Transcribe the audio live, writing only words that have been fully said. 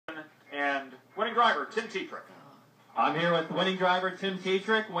driver, Tim Tetrick. I'm here with winning driver Tim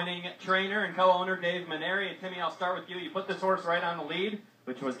Tetrick, winning trainer and co-owner Dave Menary. And Timmy, I'll start with you. You put this horse right on the lead,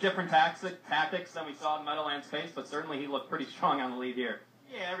 which was different tactics than we saw in Meadowlands Pace, but certainly he looked pretty strong on the lead here.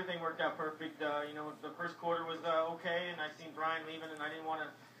 Yeah, everything worked out perfect. The first quarter was okay, and I seen Brian leaving, and I didn't want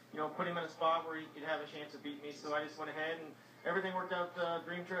to, put him in a spot where he could have a chance to beat me. So I just went ahead, and everything worked out.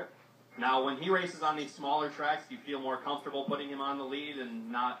 Dream trip. Now, when he races on these smaller tracks, do you feel more comfortable putting him on the lead and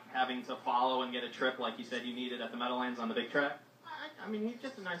not having to follow and get a trip like you said you needed at the Meadowlands on the big track? I mean, he's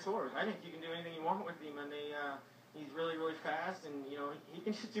just a nice horse. I think you can do anything you want with him, and he's really, really fast, and he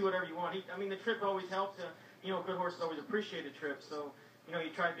can just do whatever you want. The trip always helps. Good horses always appreciate a trip, so you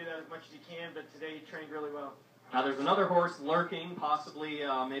try to do that as much as you can. But today he trained really well. Now, there's another horse lurking, possibly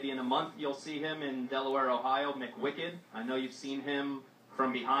maybe in a month you'll see him in Delaware, Ohio, McWicked. I know you've seen him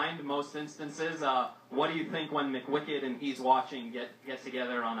from behind most instances. What do you think when McWicked and he's watching get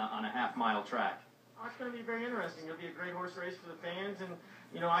together on a half-mile track? Oh, it's going to be very interesting. It'll be a great horse race for the fans,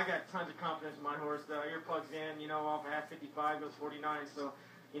 and I got tons of confidence in my horse. The earplugs in, off a half 55 goes 49, so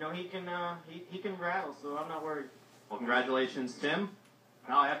he can rattle. So I'm not worried. Well, congratulations, Tim.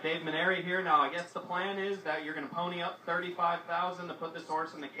 Now I have Dave Menary here. Now I guess the plan is that you're going to pony up $35,000 to put this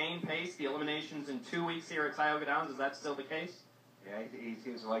horse in the cane pace. The elimination's in 2 weeks here at Tioga Downs. Is that still the case? Yeah, he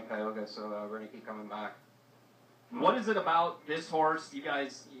seems to like Tioga, so we're going to keep coming back. What is it about this horse? You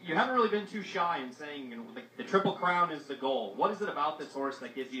haven't really been too shy in saying the Triple Crown is the goal. What is it about this horse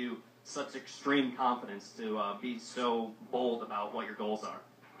that gives you such extreme confidence to be so bold about what your goals are?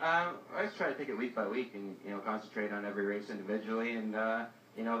 I just try to take it week by week and concentrate on every race individually, and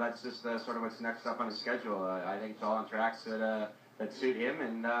that's just sort of what's next up on the schedule. I think it's all on tracks that suit him,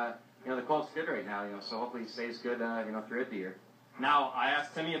 and the colt's good right now, so hopefully he stays good throughout the year. Now, I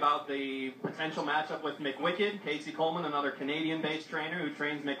asked Timmy about the potential matchup with McWicked. Casey Coleman, another Canadian-based trainer who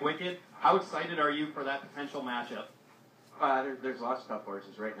trains McWicked. How excited are you for that potential matchup? There's lots of tough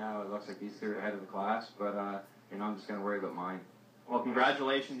horses. Right now, it looks like these two are ahead of the class, but I'm just going to worry about mine. Well,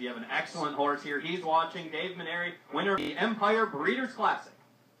 congratulations. You have an excellent horse here. He's watching. Dave Menary, winner of the Empire Breeders' Classic.